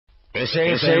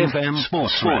SAFM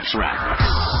Sports Wrap.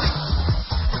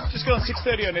 Just gone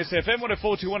 6:30 on SFM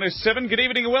 104 to 107. Good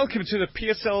evening and welcome to the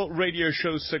PSL radio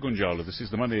show Segunjalo. This is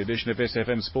the Monday edition of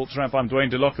SFM Sports Wrap. I'm Dwayne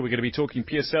DeLocca. We're going to be talking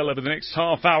PSL over the next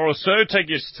half hour or so. Take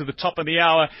us to the top of the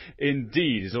hour.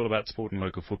 Indeed, it's all about sport and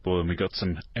local football, and we've got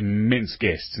some immense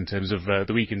guests in terms of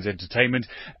the weekend's entertainment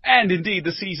and indeed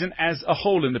the season as a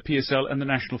whole in the PSL and the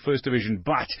National First Division.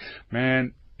 But,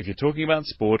 man, if you're talking about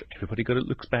sport, everybody got to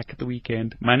look back at the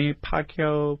weekend. Manny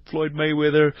Pacquiao, Floyd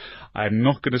Mayweather. I'm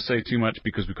not going to say too much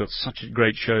because we've got such a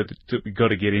great show that we've got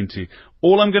to get into.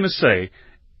 All I'm going to say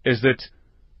is that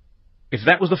if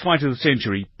that was the fight of the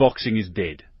century, boxing is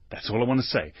dead. That's all I want to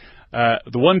say.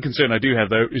 The one concern I do have,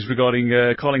 though, is regarding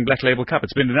Carling Black Label Cup.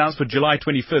 It's been announced for July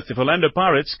 25th. If Orlando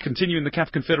Pirates continue in the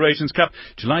CAF Confederations Cup,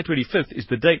 July 25th is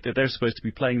the date that they're supposed to be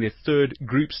playing their third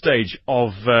group stage of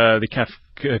the CAF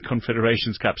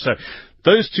Confederations Cup. So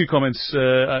those two comments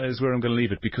is where I'm going to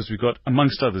leave it, because we've got,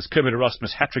 amongst others, Kermit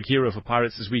Erasmus, hat-trick hero for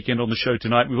Pirates this weekend on the show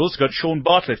tonight. We've also got Sean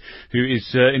Bartlett, who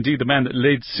is indeed the man that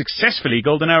led successfully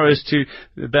Golden Arrows to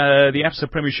the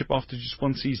ABSA Premiership after just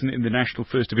one season in the National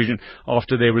First Division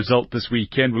after their result this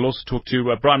weekend. We'll also talk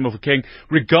to Brian Mofokeng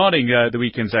regarding the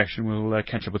weekend's action. We'll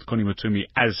catch up with Connie Mutumi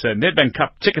as Nedbank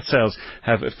Cup ticket sales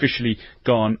have officially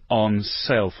gone on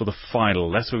sale for the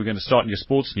final. That's where we're going to start in your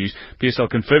sports news. PSL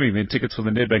confirming then tickets for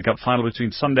the Nedbank Cup final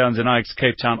between Sundowns and Ajax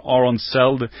Cape Town are on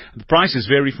sale. The prices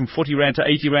vary from 40 Rand to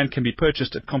 80 Rand, can be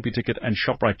purchased at CompuTicket and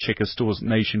ShopRite Checkers stores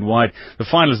nationwide. The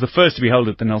final is the first to be held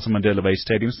at the Nelson Mandela Bay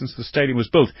Stadium since the stadium was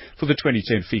built for the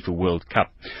 2010 FIFA World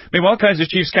Cup. Meanwhile, Kaizer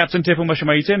Chiefs captain Tefo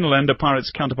Mashamaite and Orlando Pirates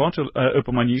counterpart Oupa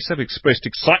Manyisa have expressed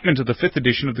excitement at the 5th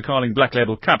edition of the Carling Black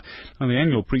Label Cup, and the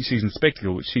annual pre-season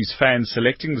spectacle, which sees fans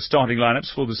selecting the starting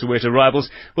lineups for the Soweto rivals,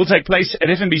 will take place at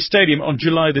FNB Stadium on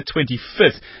July the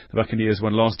 25th. The Buccaneers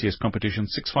won last year's competition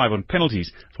 6-5 on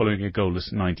penalties following a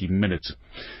goalless 90 minutes.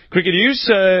 Cricket news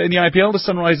in the IPL, the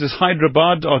Sunrisers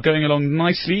Hyderabad are going along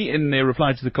nicely in their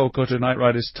reply to the Kolkata Knight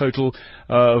Riders total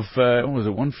of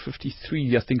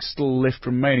 153 I think still left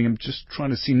remaining. I'm just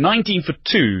trying to see 19 for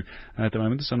 2 at the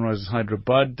moment, the Sunrisers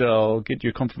Hyderabad. I'll get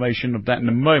you a confirmation of that in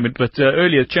a moment, but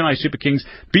earlier Chennai Super Kings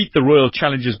beat the Royal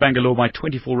Challengers Bangalore by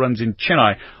 24 runs in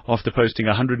Chennai after posting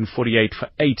 148 for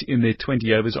 8 in their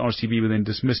 20 overs. RCB were then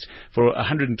dismissed for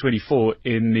 124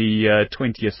 in the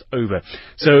 20th over.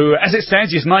 So as it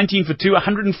stands, yes, 19 for 2,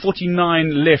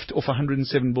 149 left off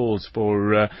 107 balls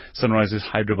for Sunrisers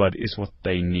Hyderabad is what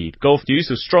they need. Golf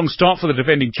news, a strong start for the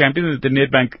defending champion at the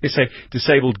Nedbank SA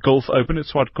Disabled Golf Open at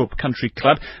Swartkrop Country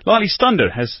Club. Lali Stander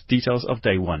has details of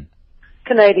day one.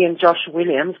 Canadian Josh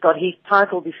Williams got his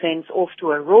title defence off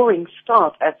to a roaring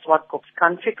start at Swartkrop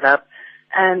Country Club,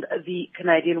 and the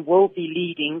Canadian will be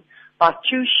leading by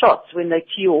 2 shots when they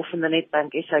tee off in the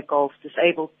Nedbank SA Golf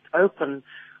Disabled Open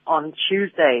on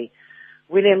Tuesday.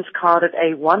 Williams carded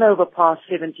a 1 over par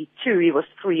 72. He was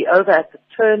 3 over at the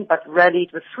turn, but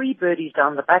rallied with 3 birdies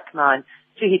down the back nine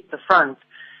to hit the front.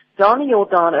 Donnie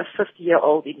Jordan, a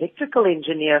 50-year-old electrical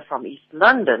engineer from East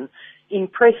London,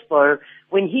 impressed though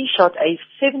when he shot a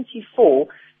 74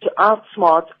 to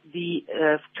outsmart the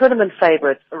tournament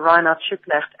favourites Reinhard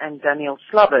Schucknecht and Daniel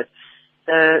Slubbert.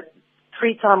 The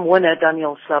 3-time winner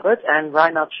Daniel Slubbert and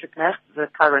Reinhard Schucknecht, the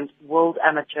current world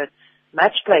amateur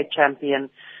match play champion,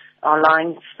 are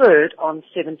lying third on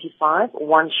 75,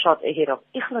 1 shot ahead of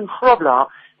Ichlin Grobler,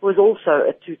 who is also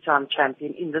a 2-time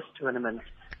champion in this tournament.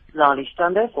 Lali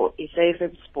Stander for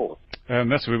SAFM Sport.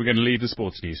 That's where we're going to leave the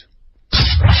sports news.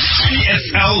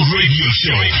 PSL Radio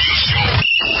Show.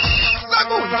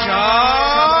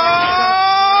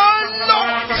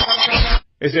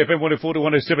 SFM 104 to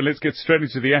 107. Let's get straight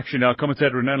into the action now.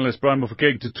 Commentator and analyst Brian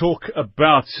Mofokeng to talk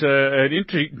about an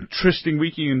interesting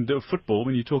weekend of football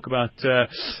when you talk about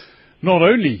not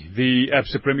only the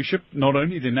ABSA Premiership, not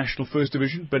only the National First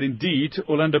Division, but indeed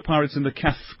Orlando Pirates in the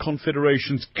CAF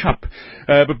Confederations Cup.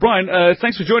 But Brian,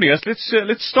 thanks for joining us.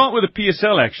 Let's start with the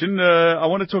PSL action. I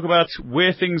want to talk about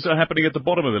where things are happening at the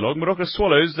bottom of the log. Moroka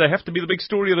Swallows, they have to be the big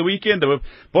story of the weekend. They were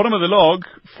bottom of the log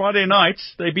Friday night.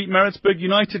 They beat Maritzburg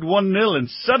United 1-0, and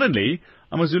suddenly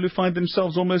AmaZulu find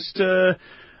themselves almost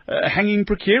hanging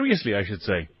precariously, I should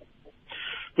say.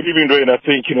 Good evening, Dwayne. I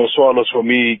think, Swallows for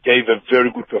me gave a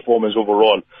very good performance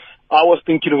overall. I was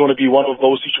thinking it was going to be one of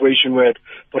those situations where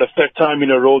for the third time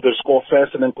in a row they score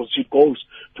fast and then concede goals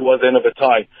towards the end of the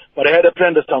tie. But they had a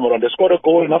plan this time around. They scored a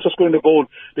goal, and after scoring the goal,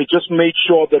 they just made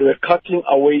sure that they were cutting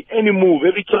away any move.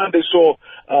 Every time they saw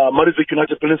Maritzburg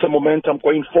United building some momentum,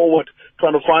 going forward,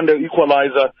 trying to find the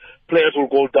equalizer, players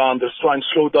will go down. They're trying to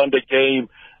slow down the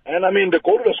game. And I mean, the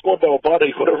goal was scored by Obada.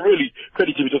 You got to really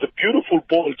credit him. It was a beautiful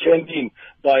ball turned in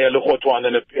by Lehotwan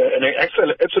and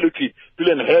an absolutely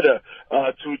brilliant header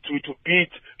to beat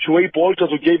Shuaib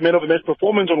Walters, who gave man of the match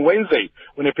performance on Wednesday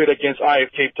when they played against IF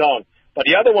Cape Town. But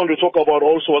the other one we talk about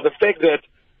also was the fact that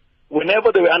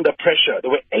whenever they were under pressure, they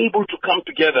were able to come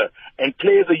together and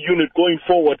play as a unit going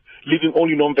forward, leaving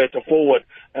only Nomveta forward.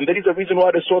 And that is the reason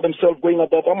why they saw themselves going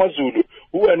above Amazulu,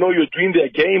 who I know you're doing their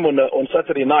game on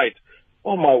Saturday night.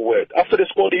 Oh my word. After they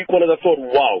scored the equalizer, I thought,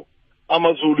 wow,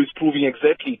 Amazulu is proving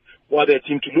exactly what they're a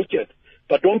team to look at.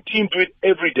 But don't team do it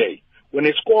every day. When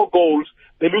they score goals,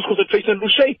 they lose concentration and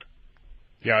lose shape.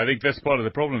 Yeah, I think that's part of the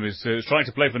problem is trying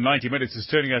to play for 90 minutes is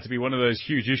turning out to be one of those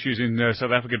huge issues in South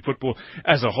African football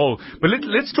as a whole. But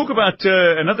let's talk about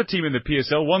another team in the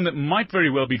PSL, one that might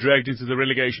very well be dragged into the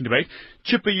relegation debate.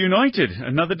 Chippa United,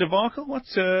 another debacle.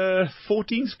 What's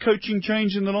 14th coaching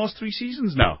change in the last 3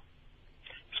 seasons now?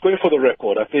 Going for the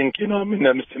record, I think,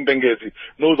 Mr. Mbengezi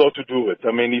knows how to do it. I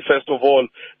mean, he first of all,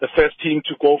 the first team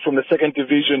to go from the second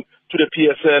division to the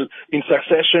PSL in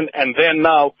succession, and then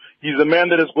now he's the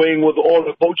man that is going with all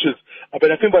the coaches.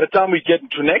 But I think by the time we get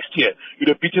into next year,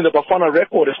 you'd have beaten the Bafana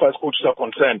record as far as coaches are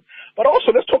concerned. But also,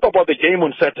 let's talk about the game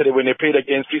on Saturday when they played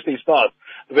against Free State Stars.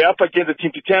 They were up against a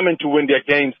team determined to win their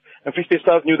games, and Free State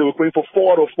Stars knew they were going for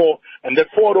 4 out of 4, and that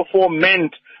 4 out of 4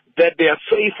 meant that they are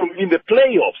safe from in the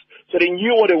playoffs. So they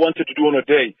knew what they wanted to do on a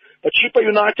day. But Chippa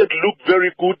United looked very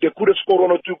good. They could have scored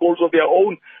 1 or 2 goals of their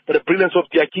own, but the brilliance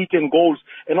of their Keaton goals.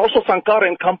 And also Sankara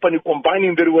and company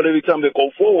combining very well every time they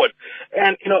go forward.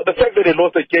 And, the fact that they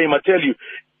lost the game, I tell you,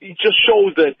 it just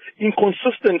shows that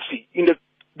inconsistency in the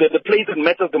plays that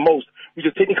matters the most, which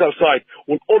is the technical side,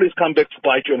 will always come back to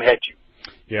bite you and hurt you.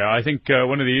 Yeah, I think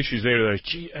one of the issues there, though,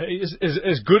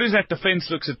 as good as that defence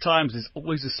looks at times, there's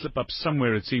always a slip-up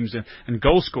somewhere, it seems, and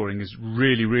goal-scoring is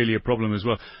really, really a problem as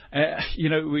well.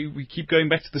 We keep going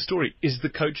back to the story. Is the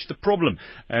coach the problem?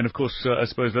 And, of course, I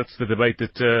suppose that's the debate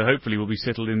that hopefully will be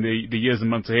settled in the years and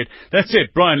months ahead. That's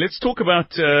it. Brian, let's talk about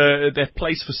that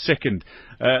place for second,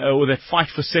 or that fight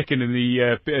for second in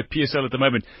the PSL at the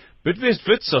moment. Bidvest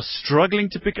Wits are struggling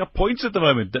to pick up points at the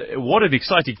moment. What an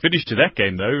exciting finish to that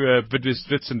game, though.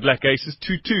 Bidvest Wits and Black Aces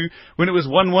 2-2 when it was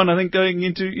 1-1, I think, going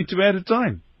into added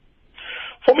time.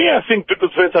 For me, I think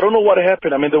Bidvest Wits, I don't know what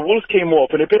happened. I mean, the Wolves came off,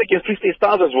 and they played against Free State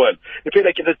Stars as well. They played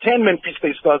against a 10-man Free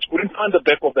State Stars, couldn't find the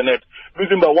back of the net,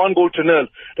 losing by 1 goal to nil.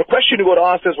 The question you got to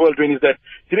ask as well, Dwayne, is that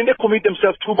didn't they commit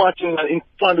themselves too much in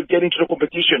trying to get into the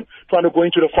competition, trying to go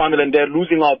into the final, and they're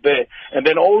losing out there, and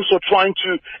then also trying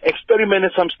to experiment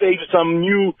at some stage, some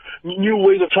new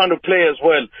ways of trying to play as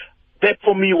well. That,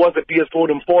 for me, was the biggest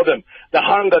problem for them. The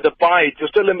hunger, the bite. You're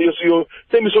telling me, you're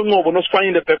not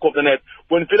finding the back of the net.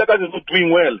 When Vilakazi is not doing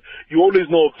well, you always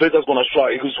know Veta's going to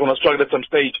struggle. He's going to struggle at some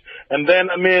stage. And then,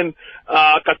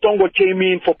 Katongo came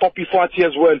in for Poppy Fati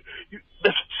as well.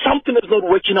 There's something that's not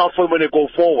working out for them when they go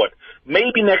forward.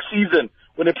 Maybe next season,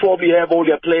 when they probably have all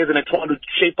their players and they're trying to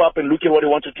shape up and look at what they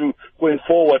want to do going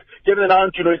forward. Kevin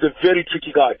Hunt, is a very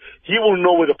tricky guy. He will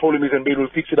know where the problem is and maybe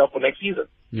will fix it up for next season.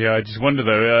 Yeah, I just wonder,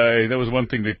 though, that was one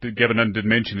thing that Gavin Hunt did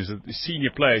mention, is that the senior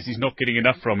players he's not getting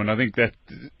enough from, and I think that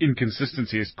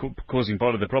inconsistency is causing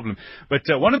part of the problem. But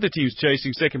one of the teams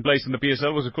chasing second place in the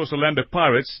PSL was, of course, Orlando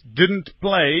Pirates. Didn't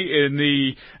play in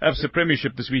the Absa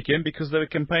Premiership this weekend because they were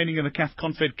campaigning in the CAF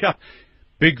Confed Cup.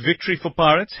 Big victory for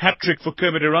Pirates, hat-trick for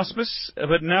Kermit Erasmus,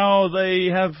 but now they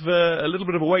have a little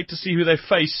bit of a wait to see who they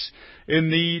face in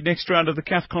the next round of the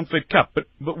CAF Confed Cup. But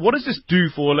what does this do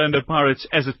for Orlando Pirates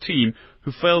as a team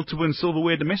who failed to win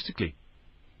silverware domestically?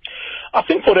 I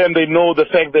think for them, they know the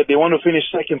fact that they want to finish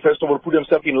second, first of all, put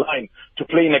themselves in line to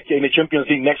play in the Champions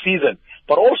League next season.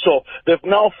 But also, they've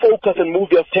now focused and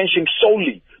moved their attention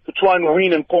solely to try and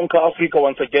win and conquer Africa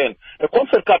once again. The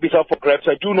Confed Cup is up for grabs.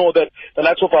 I do know that the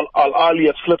likes of Al Ahly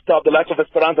have slipped up, the likes of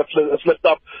Esperance have slipped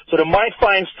up. So they might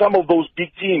find some of those big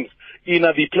teams in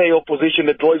the playoff position.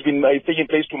 The draw has been taking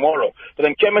place tomorrow. But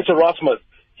then Kermit Erasmus,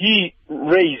 he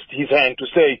raised his hand to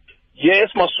say, yes,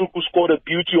 Masuku scored a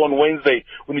beauty on Wednesday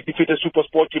when he defeated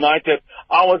SuperSport United.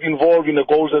 I was involved in the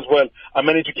goals as well. I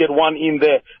managed to get one in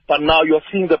there. But now you're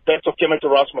seeing the best of Kermit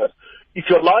Erasmus. If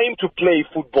you allow him to play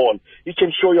football, he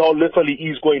can show you how little he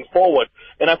is going forward.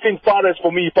 And I think, far as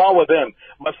for me, if I were them,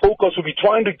 my focus would be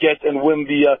trying to get and win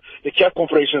the CAF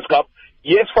Confederations Cup.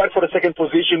 Yes, fight for the second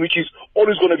position, which is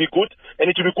always going to be good.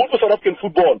 And it will be good for South African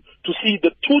football to see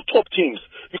the 2 top teams.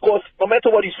 Because no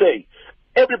matter what you say,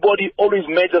 everybody always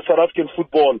measures South African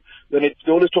football when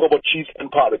they always talk about Chiefs and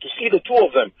Pirates. To see the 2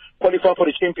 of them qualify for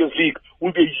the Champions League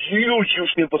will be a huge,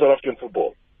 huge thing for South African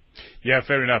football. Yeah,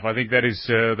 fair enough. I think that is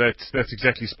that's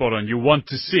exactly spot on. You want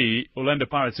to see Orlando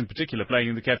Pirates in particular playing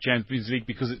in the CAF Champions League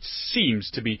because it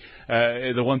seems to be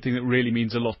the one thing that really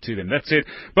means a lot to them. That's it.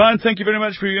 Brian, thank you very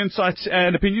much for your insights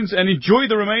and opinions, and enjoy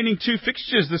the remaining 2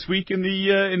 fixtures this week in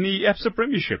the ABSA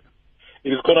Premiership. It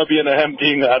is going to be an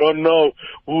Hamding. I don't know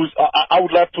who's. I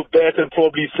would love to bet and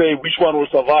probably say which one will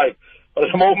survive. But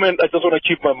at the moment, I just want to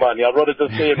keep my money. I'd rather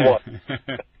just stay in one.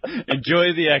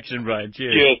 Enjoy the action, Brian.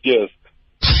 Cheers. Yes, yes.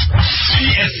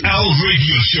 PSL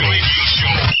Radio Show.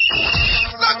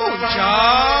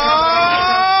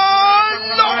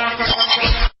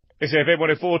 SFM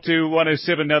 104 to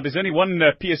 107. Now, there's only one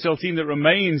PSL team that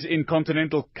remains in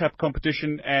Continental Cup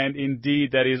competition, and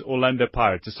indeed that is Orlando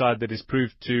Pirates, a side that has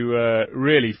proved to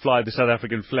really fly the South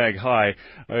African flag high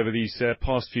over these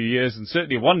past few years. And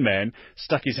certainly one man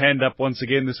stuck his hand up once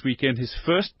again this weekend, his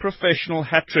first professional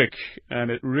hat-trick. And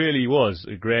it really was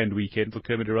a grand weekend for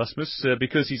Kermit Erasmus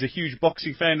because he's a huge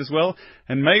boxing fan as well.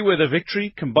 And Mayweather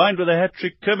victory combined with a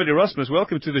hat-trick. Kermit Erasmus,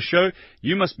 welcome to the show.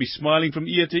 You must be smiling from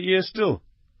ear to ear still.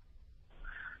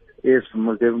 Yes,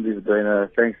 most definitely, Dwayne.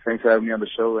 Thanks for having me on the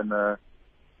show, and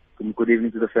good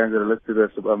evening to the fans that are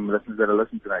listeners that are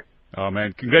listening tonight. Oh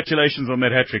man, congratulations on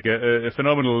that hat-trick, a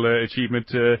phenomenal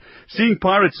achievement. Seeing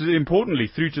Pirates, importantly,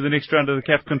 through to the next round of the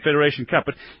CAF Confederation Cup.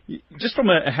 But just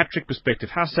from a hat-trick perspective,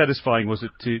 how satisfying was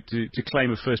it to claim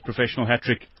a first professional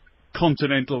hat-trick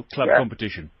Continental Club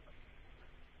competition?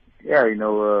 Yeah,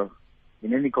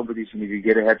 in any competition, if you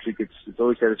get a hat-trick, it's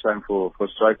always satisfying for a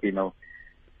striker,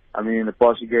 I mean, in the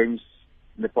past games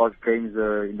in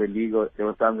the league, there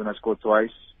were times when I scored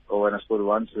twice or when I scored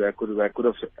once. So I could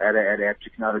have had a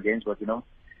hat-trick in other games, but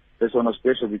this one was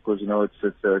special because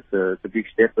it's a big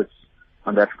step. It's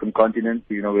on the African continent.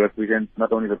 We represent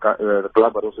not only the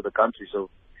club but also the country. So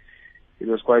it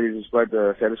was quite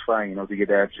satisfying, to get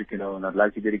a hat-trick, and I'd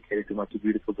like to dedicate it to my 2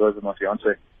 beautiful girls and my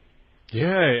fiance. Yeah,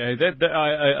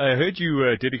 I heard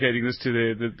you dedicating this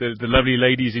to the lovely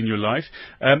ladies in your life.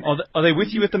 Are they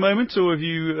with you at the moment, or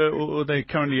or are they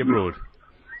currently abroad?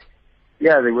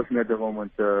 Yeah, they're with me at the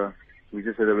moment. We're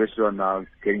just at a restaurant now,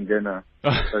 getting dinner. So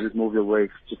I just moved away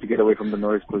just to get away from the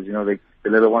noise because the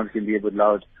little ones can be a bit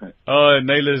loud. Oh,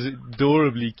 Nayla's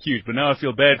adorably cute, but now I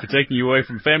feel bad for taking you away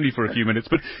from family for a few minutes.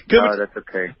 But no, that's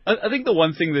okay. I think the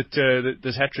one thing that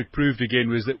this hat-trick proved again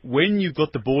was that when you've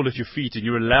got the ball at your feet and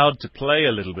you're allowed to play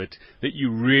a little bit, that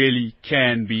you really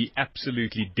can be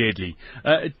absolutely deadly.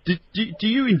 Do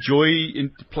you enjoy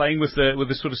playing with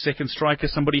the sort of second striker,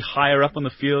 somebody higher up on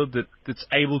the field that's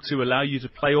able to allow you to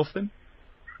play off them?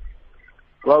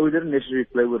 Well, we didn't necessarily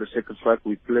play with a second striker.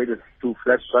 We played with 2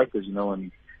 flat strikers,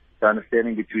 and the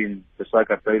understanding between the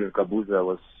striker I played with, Kabuza,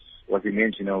 was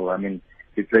immense, I mean,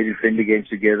 we played in friendly games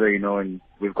together, and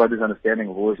we've got this understanding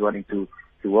of always wanting to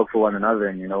work for one another,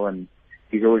 and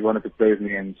he's always wanted to play with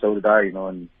me, and so did I,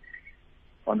 and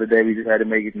on the day we just had to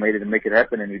make it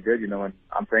happen, and we did, and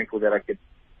I'm thankful that I could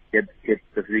get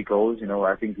the 3 goals,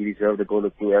 I think he deserved the goal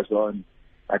or 2 as well, and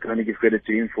I can only give credit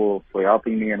to him for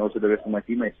helping me and also the rest of my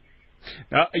teammates.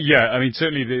 Yeah, I mean,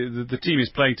 certainly the team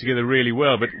is playing together really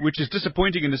well, but which is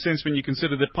disappointing in the sense when you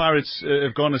consider that Pirates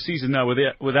have gone a season now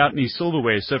without any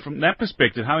silverware. So from that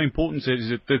perspective, how important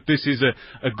is it that this is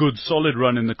a good, solid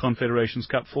run in the Confederations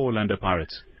Cup for Orlando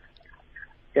Pirates?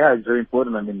 Yeah, it's very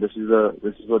important. I mean, this is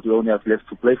what we only have left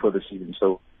to play for this season.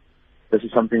 So this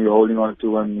is something we're holding on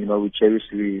to, and we cherish.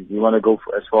 We want to go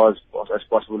as far as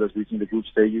possible as reaching the group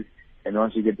stages. And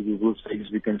once you get to the group stages,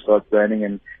 we can start planning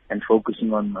and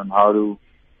focusing on how to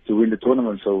win the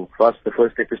tournament. So for us, the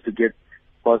first step is to get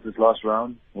past this last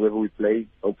round, whoever we play,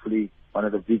 hopefully one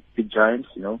of the big giants,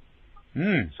 So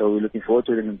we're looking forward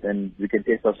to it, and we can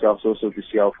test ourselves also to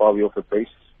see how far we're off the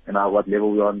pace and what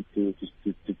level we're on to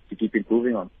keep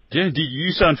improving on. Yeah,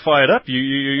 you sound fired up.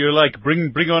 You're like,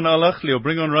 bring on Al Ahly or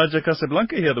bring on Raja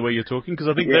Casablanca here, the way you're talking, because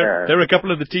I think there are a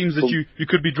couple of the teams that you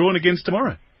could be drawn against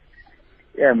tomorrow.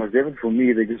 Yeah, most definitely for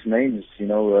me, they're just names, They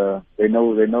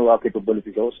know our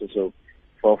capabilities also. So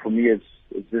for me, it's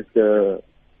just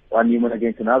one human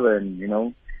against another, and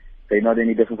they're not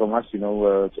any different from us.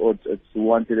 It's who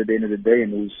wants it at the end of the day,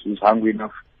 and who's hungry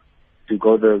enough to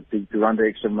go to run the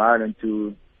extra mile and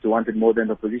to want it more than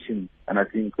the opposition. And I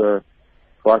think for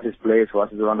us as players, for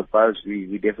us as Orlando Pirates,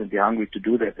 we definitely hungry to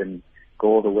do that and go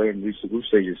all the way and reach the group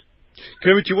stages.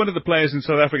 Kermit, you're one of the players in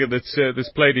South Africa that's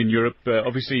played in Europe.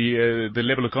 Obviously, the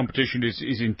level of competition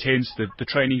is intense. The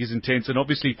training is intense, and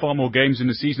obviously far more games in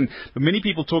the season. But many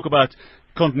people talk about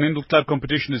continental club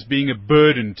competition as being a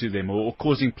burden to them or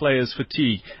causing players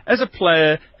fatigue. As a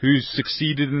player who's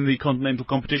succeeded in the continental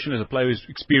competition, as a player who's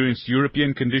experienced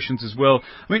European conditions as well,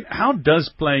 I mean, how does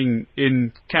playing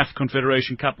in CAF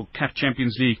Confederation Cup or CAF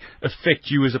Champions League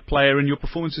affect you as a player and your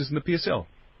performances in the PSL?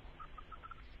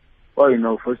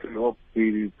 Well, first of all,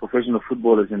 the professional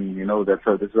footballers, and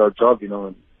this is our job,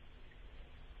 and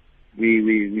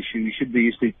we should be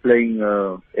used to playing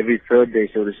every third day,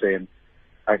 so to say. And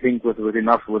I think with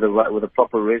a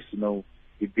proper rest,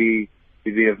 we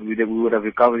would have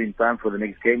recovered in time for the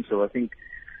next game. So I think,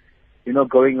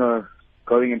 going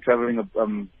and traveling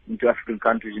into African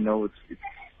countries,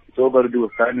 it's all got to do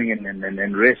with timing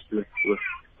and rest with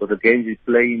the games you're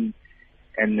playing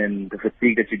and then the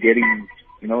fatigue that you're getting.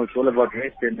 It's all about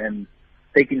rest and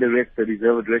taking the rest, the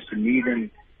deserved rest you need,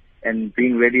 and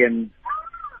being ready and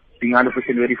being 100%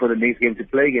 ready for the next game to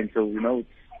play again. So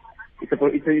it's a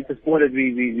sport that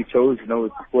we chose. It's a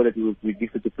sport that we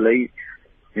gifted to play.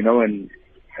 And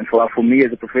for me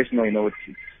as a professional,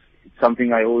 it's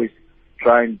something I always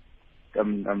try and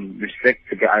respect.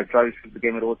 I try to respect the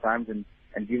game at all times and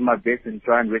give my best and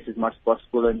try and rest as much as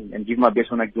possible and give my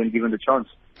best when given the chance.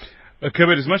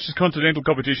 Kermit, as much as continental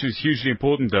competition is hugely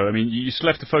important, though, I mean, you still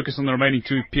have to focus on the remaining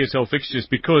 2 PSL fixtures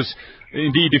because,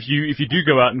 indeed, if you do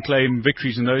go out and claim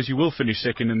victories in those, you will finish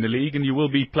second in the league and you will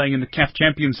be playing in the CAF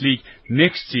Champions League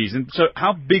next season. So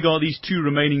how big are these 2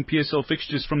 remaining PSL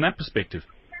fixtures from that perspective?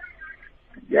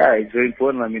 Yeah, it's very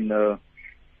important. I mean,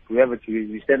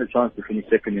 we stand a chance to finish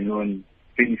second, and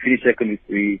finish second,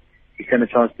 we stand a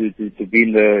chance to be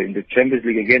in the Champions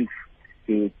League again,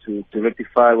 to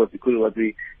rectify what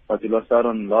we lost out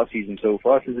on last season. So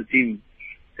for us as a team,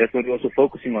 that's what we're also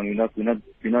focusing on. We're not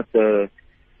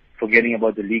forgetting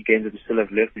about the league games that we still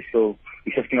have left. We're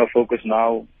shifting our focus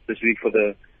now this week for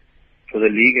the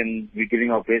league, and we're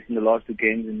giving our best in the last 2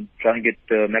 games and trying to get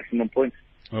maximum points.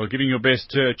 Well, giving your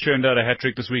best, churned out a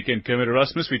hat-trick this weekend, Kermit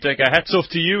Erasmus. We take our hats off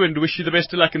to you and wish you the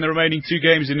best of luck in the remaining 2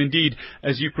 games and indeed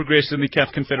as you progress in the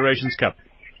CAF Confederations Cup.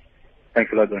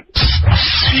 Thanks a lot, man.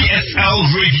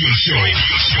 PSL Radio Show.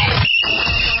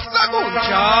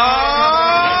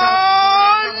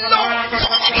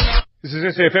 This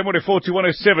is SAFM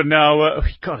 104-107. Now,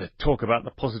 we've got to talk about the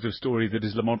positive story that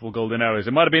is Lamontville Golden Arrows.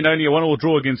 It might have been only a 1-1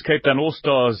 draw against Cape Town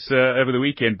All-Stars over the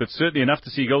weekend, but certainly enough to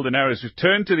see Golden Arrows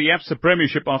return to the ABSA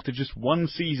Premiership after just 1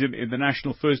 season in the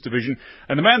National First Division.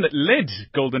 And the man that led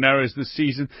Golden Arrows this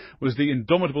season was the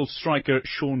indomitable striker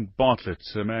Sean Bartlett,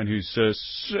 a man who's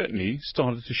certainly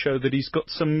started to show that he's got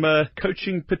some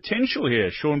coaching potential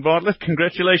here. Sean Bartlett,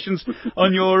 congratulations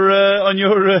on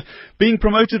your being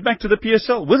promoted back to the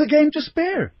PSL with a game to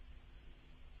spare.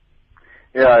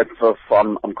 Yeah,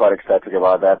 I'm quite ecstatic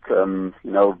about that.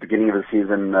 Beginning of the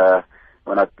season,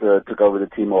 when I took over the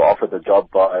team or offered the job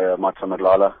by Matsa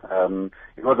Madlala,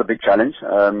 it was a big challenge.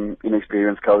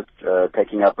 Inexperienced coach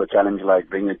taking up a challenge like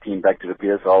bringing a team back to the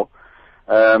PSL.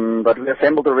 But we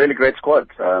assembled a really great squad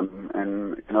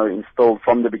and instilled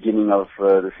from the beginning of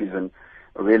the season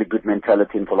a really good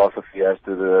mentality and philosophy as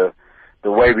to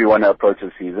the way we want to approach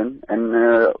the season.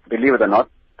 And believe it or not,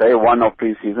 Day 1 of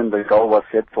pre-season, the goal was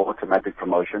set for automatic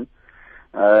promotion,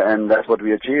 and that's what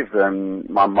we achieved.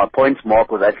 My points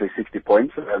mark was actually 60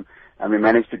 points, and we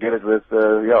managed to get it with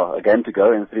a game to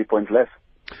go and 3 points left.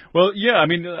 Well, yeah, I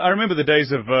mean, I remember the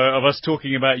days of us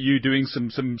talking about you doing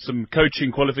some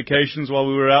coaching qualifications while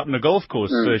we were out on the golf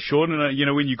course, Sean.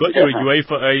 And when you got your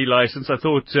UEFA A license, I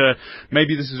thought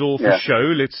maybe this is all for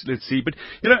show. Let's see. But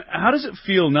how does it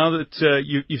feel now that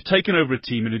you've taken over a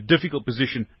team in a difficult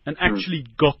position and actually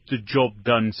got the job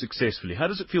done successfully? How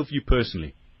does it feel for you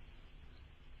personally?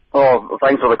 Oh,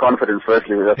 thanks for the confidence,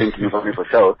 firstly. I think you're only for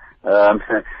show.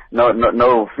 No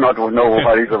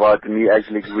worries about me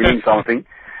actually winning something.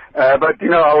 But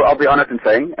I'll be honest in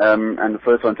saying, and the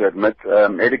first one to admit,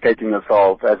 educating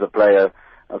yourself as a player,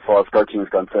 as far as coaching is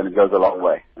concerned, it goes a long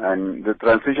way. And the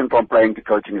transition from playing to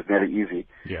coaching is never easy.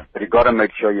 Yeah. But you've got to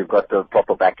make sure you've got the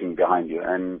proper backing behind you.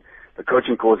 And the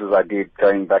coaching courses I did,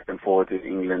 going back and forth to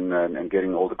England and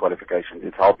getting all the qualifications,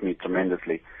 it's helped me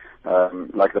tremendously.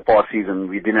 Like the past season,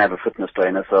 we didn't have a fitness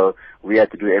trainer, so we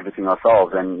had to do everything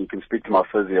ourselves. And you can speak to my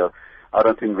physio. I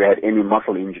don't think we had any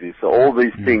muscle injuries. So all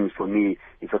these things for me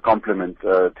is a compliment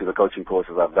to the coaching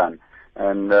courses I've done.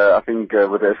 And I think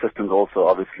with the assistants also,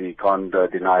 obviously, can't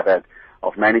deny that,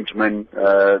 of management,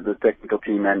 the technical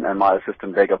team, and my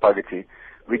assistant, Vega Pagati.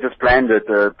 We just planned it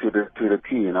to the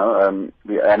T,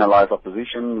 we analyzed our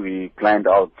position, we planned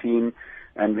our team,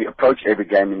 and we approached every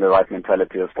game in the right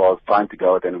mentality as far as trying to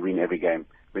go out and win every game.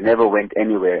 We never went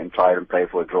anywhere and tried and play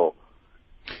for a draw.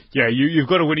 Yeah, you've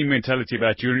got a winning mentality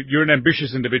about you. You're an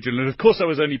ambitious individual, and of course I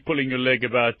was only pulling your leg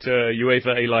about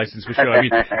UEFA A license for sure. I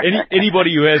mean,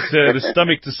 anybody who has the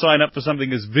stomach to sign up for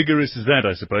something as vigorous as that,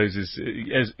 I suppose,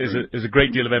 is a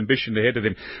great deal of ambition ahead of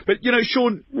them. But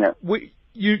Sean,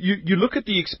 you look at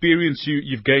the experience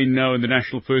you've gained now in the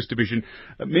National First Division.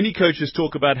 Many coaches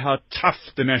talk about how tough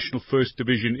the National First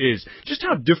Division is. Just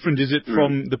how different is it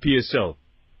from the PSL?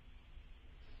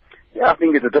 Yeah, I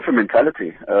think it's a different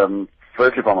mentality.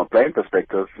 Firstly, from a playing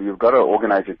perspective, you've got to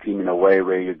organize your team in a way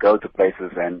where you go to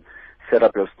places and set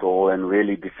up your stall and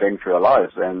really defend for your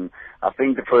lives. And I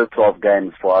think the first 12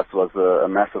 games for us was a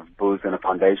massive boost and a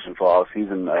foundation for our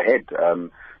season ahead.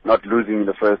 Not losing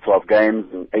the first 12 games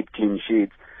and 8 clean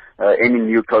sheets. Any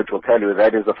new coach will tell you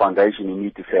that is the foundation you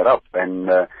need to set up. And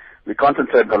we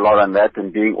concentrated a lot on that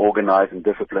and being organized and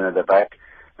disciplined at the back.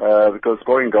 Because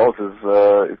scoring goals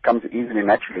it comes easily,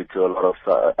 naturally to a lot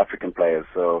of African players.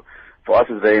 So for us,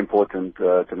 it's very important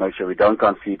to make sure we don't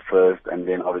concede first and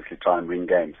then obviously try and win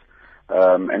games.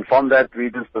 And from that,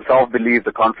 the self-belief,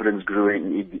 the confidence grew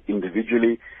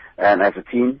individually and as a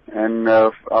team. And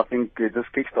I think it just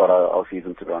kickstarted our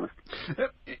season, to be honest.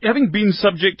 Having been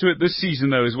subject to it this season,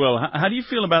 though, as well, how do you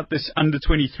feel about this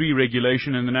under-23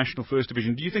 regulation in the National First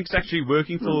Division? Do you think it's actually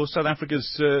working for South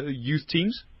Africa's youth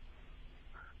teams?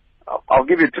 I'll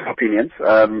give you two opinions.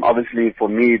 Obviously, for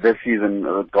me, this season,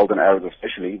 Golden Arrows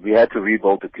especially, we had to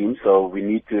rebuild the team, so we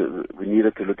needed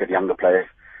to look at younger players.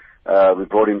 We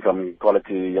brought in some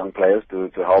quality young players to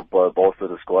help bolster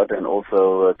the squad and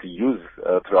also to use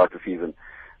throughout the season.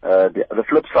 The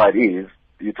flip side is,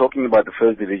 you're talking about the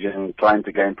First Division trying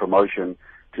to gain promotion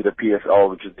to the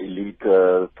PSL, which is the elite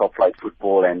top flight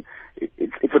football, and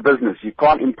it's a business. You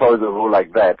can't impose a rule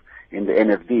like that in the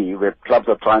NFD, where clubs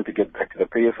are trying to get back to the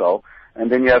PSL, and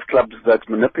then you have clubs that's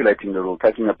manipulating the rule,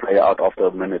 taking a player out after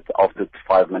a minute, after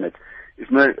 5 minutes.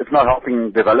 It's not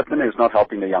helping development, it's not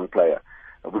helping the young player.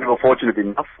 We were fortunate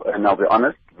enough, and I'll be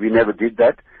honest, we never did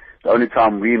that. The only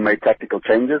time we made tactical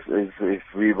changes is if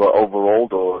we were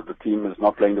overruled or the team is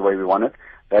not playing the way we wanted.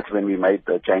 That's when we made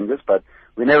the changes, but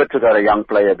we never took out a young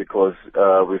player because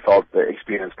we felt the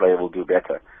experienced player will do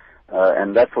better.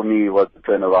 And that, for me, was the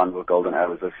turnaround with Golden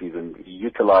Arrows this season. We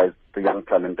utilized the young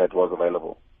talent that was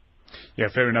available. Yeah,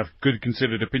 fair enough. Good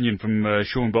considered opinion from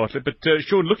Sean Bartlett. But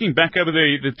Sean, looking back over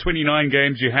the 29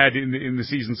 games you had in the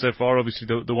season so far, obviously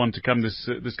the one to come this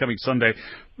coming Sunday,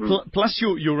 plus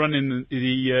your run in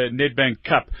the Nedbank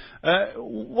Cup,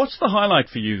 what's the highlight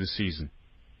for you this season?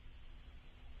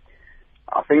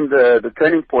 I think the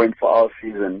turning point for our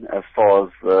season, as far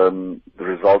as the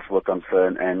results were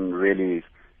concerned, and really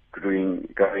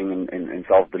going in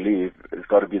self-belief, it's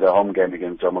got to be the home game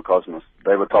against Jomo Cosmos.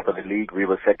 They were top of the league, we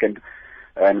were second,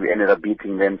 and we ended up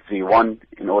beating them 3-1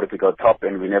 in order to go top,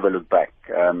 and we never looked back.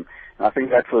 And I think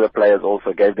that's where the players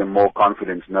also gave them more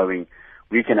confidence, knowing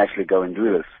we can actually go and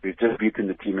do this. We've just beaten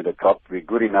the team at the top. We're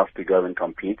good enough to go and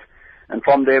compete. And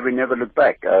from there, we never looked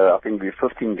back. I think we're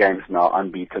 15 games now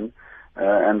unbeaten.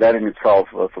 And that in itself,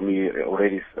 for me,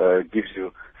 already gives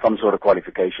you some sort of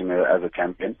qualification as a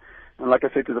champion. And like I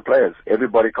said to the players,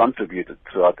 everybody contributed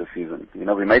throughout the season. You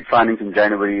know, we made signings in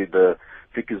January, the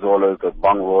Fikizolas, the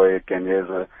Bangroy,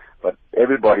 Kenyeza, but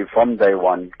everybody from day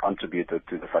one contributed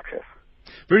to the success.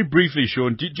 Very briefly,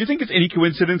 Sean, do you think it's any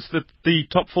coincidence that the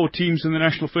top 4 teams in the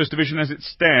National First Division as it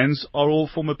stands are all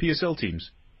former PSL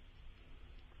teams?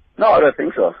 No, I don't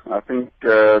think so. I think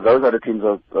those other teams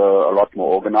are a lot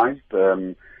more organized.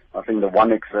 I think the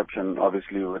one exception,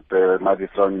 obviously, might be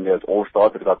thrown in there as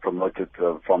All-Stars that got promoted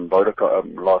from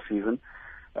Vodacom last season.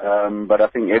 But I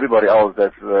think everybody else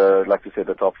that's, like you said,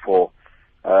 the top 4,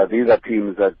 these are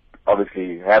teams that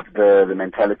obviously have the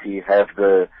mentality, have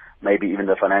maybe even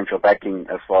the financial backing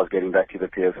as far as getting back to the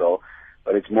PSL.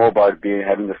 But it's more about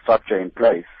having the structure in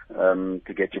place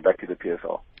to get you back to the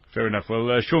PSL. Fair enough.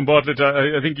 Well, Sean Bartlett,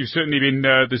 I think you've certainly been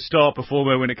the star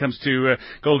performer when it comes to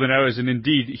Golden Arrows, and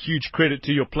indeed, huge credit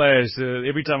to your players.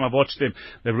 Every time I've watched them,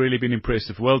 they've really been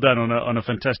impressive. Well done on a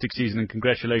fantastic season, and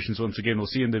congratulations once again. We'll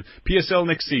see you in the PSL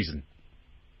next season.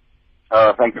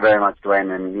 Thank you very much,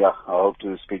 Dwayne, and yeah, I hope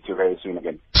to speak to you very soon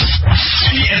again.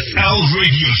 PSL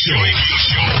Radio Show.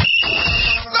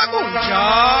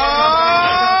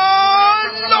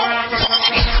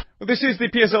 Well, this is the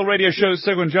PSL radio show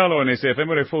Segunjalo on SFM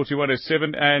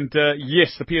 104.107, and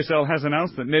yes, the PSL has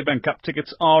announced that Nedbank Cup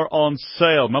tickets are on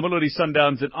sale. Mamelodi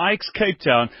Sundowns at Ajax Cape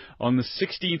Town on the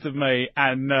 16th of May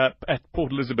and at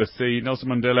Port Elizabeth, the Nelson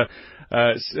Mandela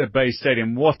Bay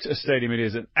Stadium. What a stadium it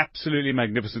is, an absolutely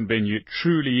magnificent venue. It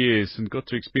truly is, and got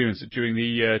to experience it during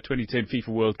the 2010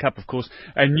 FIFA World Cup, of course,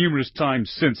 and numerous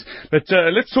times since. But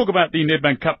let's talk about the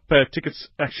Nedbank Cup tickets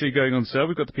actually going on sale.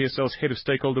 We've got the PSL's Head of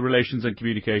Stakeholder Relations and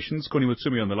Communications, Connie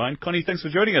Mutsumi, on the line. Connie, thanks for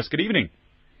joining us. Good evening.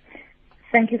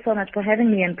 Thank you so much for having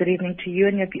me, and good evening to you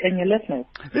and your listeners.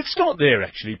 Let's start there,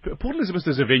 actually. Port Elizabeth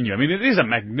is a venue. I mean, it is a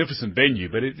magnificent venue,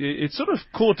 but it sort of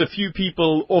caught a few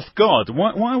people off guard.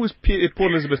 Why was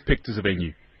Port Elizabeth picked as a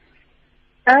venue?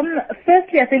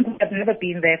 Firstly, I think we have never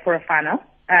been there for a final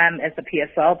as the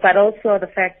PSL, but also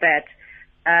the fact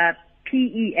that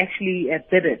PE actually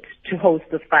bid it to host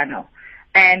this final.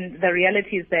 And the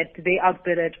reality is that they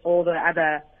outbidded all the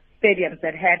other stadiums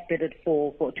that had bidded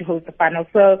for to host the final.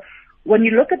 So when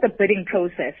you look at the bidding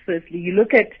process, firstly, you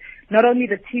look at not only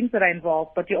the teams that are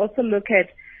involved, but you also look at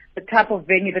the type of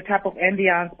venue, the type of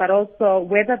ambience, but also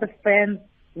whether the fans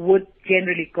would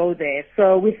generally go there.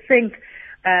 So we think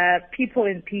people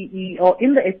in PE or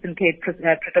in the Eastern Cape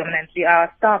predominantly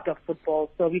are starved of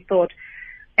football. So we thought,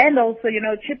 and also,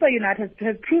 Chippa United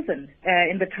has proven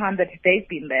in the time that they've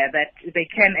been there that they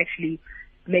can actually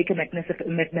make a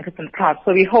magnificent crowd.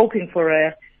 So we're hoping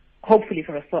hopefully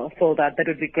for a sold out. That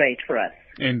would be great for us.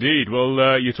 Indeed.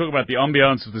 Well, you talk about the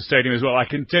ambiance of the stadium as well. I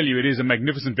can tell you it is a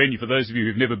magnificent venue for those of you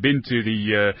who've never been to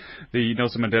the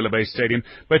Nelson Mandela Bay Stadium.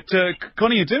 But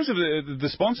Connie, in terms of the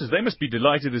sponsors, they must be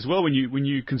delighted as well when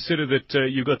you consider that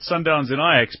you've got Sundowns and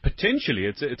Ajax. Potentially,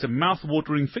 it's a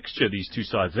mouth-watering fixture, these two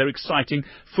sides. They're exciting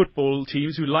football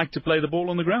teams who like to play the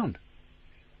ball on the ground.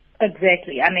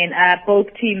 Exactly. I mean, both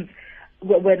teams,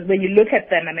 when you look at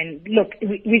them, I mean, look,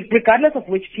 regardless of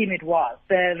which team it was,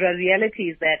 the reality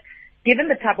is that given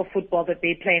the type of football that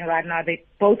they're playing right now, they're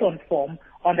both on form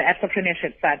on the Absa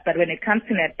Premiership side. But when it comes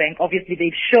to Nedbank, obviously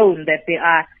they've shown that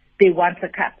they want the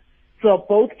cup. So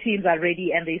both teams are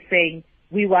ready and they're saying,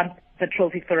 we want the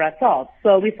trophy for ourselves.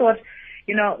 So we thought,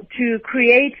 to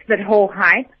create that whole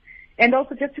hype and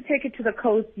also just to take it to the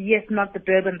coast, yes, not the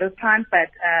Durban this time, but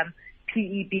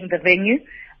PE being the venue.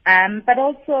 But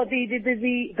also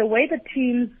the way the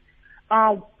teams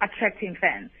are attracting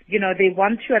fans. They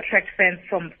want to attract fans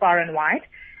from far and wide,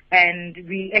 and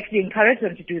we actually encourage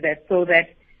them to do that so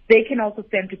that they can also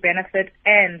stand to benefit,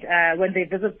 and when they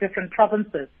visit different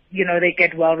provinces, they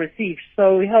get well received.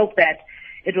 So we hope that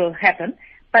it will happen.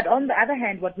 But on the other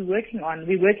hand, what we're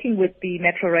working with the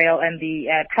Metro Rail and the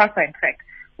Transline, in fact,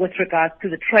 with regards to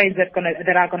the trains that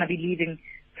are gonna be leaving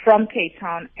from Cape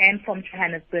Town and from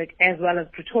Johannesburg as well as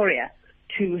Pretoria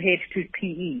to head to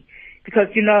PE. Because,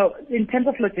 in terms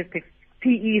of logistics,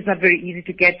 PE is not very easy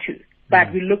to get to.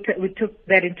 But we took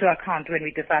that into account when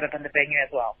we decided on the venue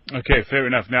as well. Okay, fair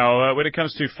enough. Now, when it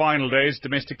comes to final days,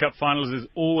 domestic cup finals, there's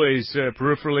always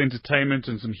peripheral entertainment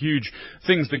and some huge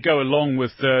things that go along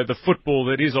with the football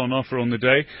that is on offer on the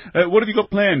day. What have you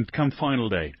got planned come final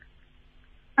day?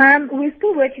 We're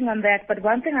still working on that, but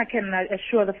one thing I can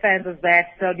assure the fans is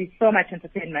that there'll be so much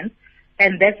entertainment,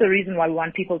 and that's the reason why we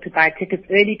want people to buy tickets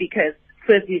early, because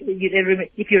first,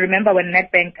 if you remember when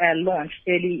Nedbank launched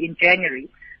early in January,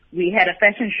 we had a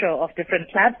fashion show of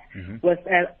different clubs with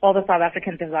all the South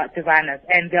African designers,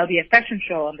 and there'll be a fashion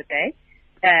show on the day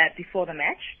before the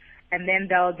match, and then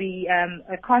there'll be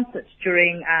a concert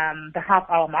during the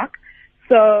half-hour mark.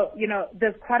 So,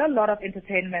 there's quite a lot of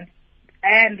entertainment,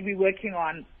 and we're working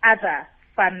on other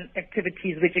fun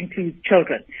activities which include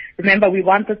children. Remember, we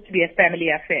want this to be a family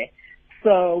affair.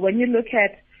 So when you look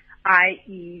at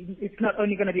i.e., it's not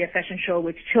only going to be a fashion show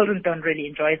which children don't really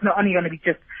enjoy. It's not only going to be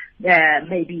just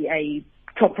maybe a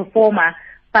top performer,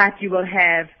 but you will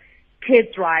have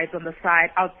kids rides on the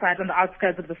outside on the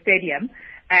outskirts of the stadium,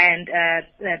 and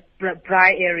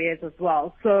dry areas as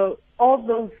well. So all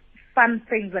those fun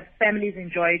things that families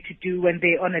enjoy to do when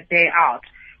they're on a day out,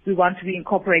 we want to be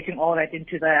incorporating all that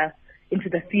into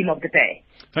the theme of the day.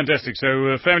 Fantastic.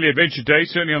 So Family Adventure Day,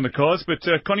 certainly on the cards. But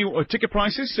Connie, ticket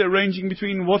prices ranging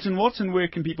between what, and where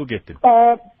can people get them?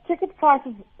 Ticket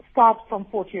prices start from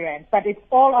 40 Rand, but it's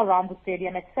all around the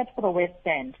stadium except for the West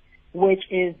Stand, which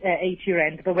is 80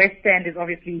 Rand. The West Stand is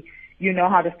obviously,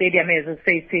 how the stadium is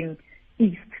facing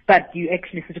east, but you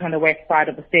actually sitting on the west side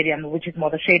of the stadium, which is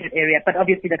more the shaded area. But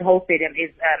obviously that whole stadium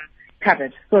is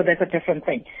covered, so that's a different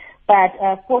thing. But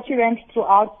 40 Rand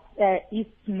throughout east,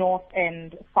 north,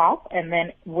 and south, and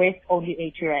then west only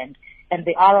 80 Rand. And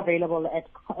they are available at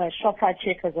Shoprite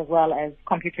Checkers as well as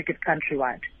CompuTicket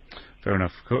countrywide. Fair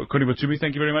enough. Connie Motsubi,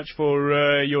 thank you very much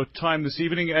for your time this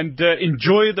evening, and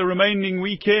enjoy the remaining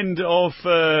weekend of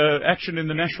action in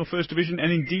the National First Division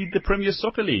and indeed the Premier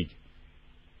Soccer League.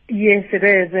 Yes, it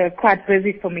is quite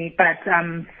busy for me, but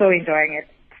I'm so enjoying it.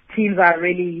 Teams are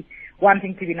really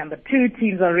wanting to be number 2.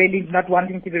 Teams are really not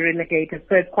wanting to be relegated.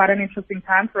 So it's quite an interesting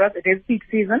time for us. It is peak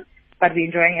season, but we're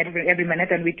enjoying it every minute,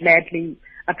 and we gladly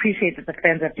appreciate that the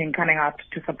fans have been coming out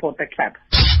to support the club.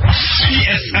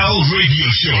 PSL Radio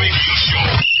Show.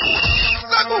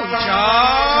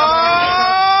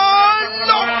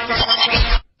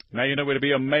 Now you know where to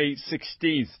be on May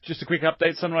 16th. Just a quick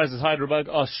update. Sunrisers Hyderabad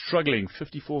are struggling.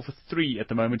 54 for 3 at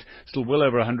the moment. Still well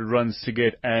over 100 runs to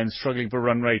get and struggling for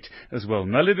run rate as well.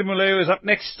 Naledi Muleo is up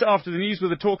next after the news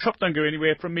with a talk shop. Don't go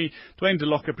anywhere from me. Dwayne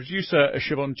DeLocca, producer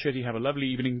Siobhan Chetty. Have a lovely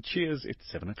evening. Cheers. It's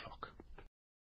 7 o'clock.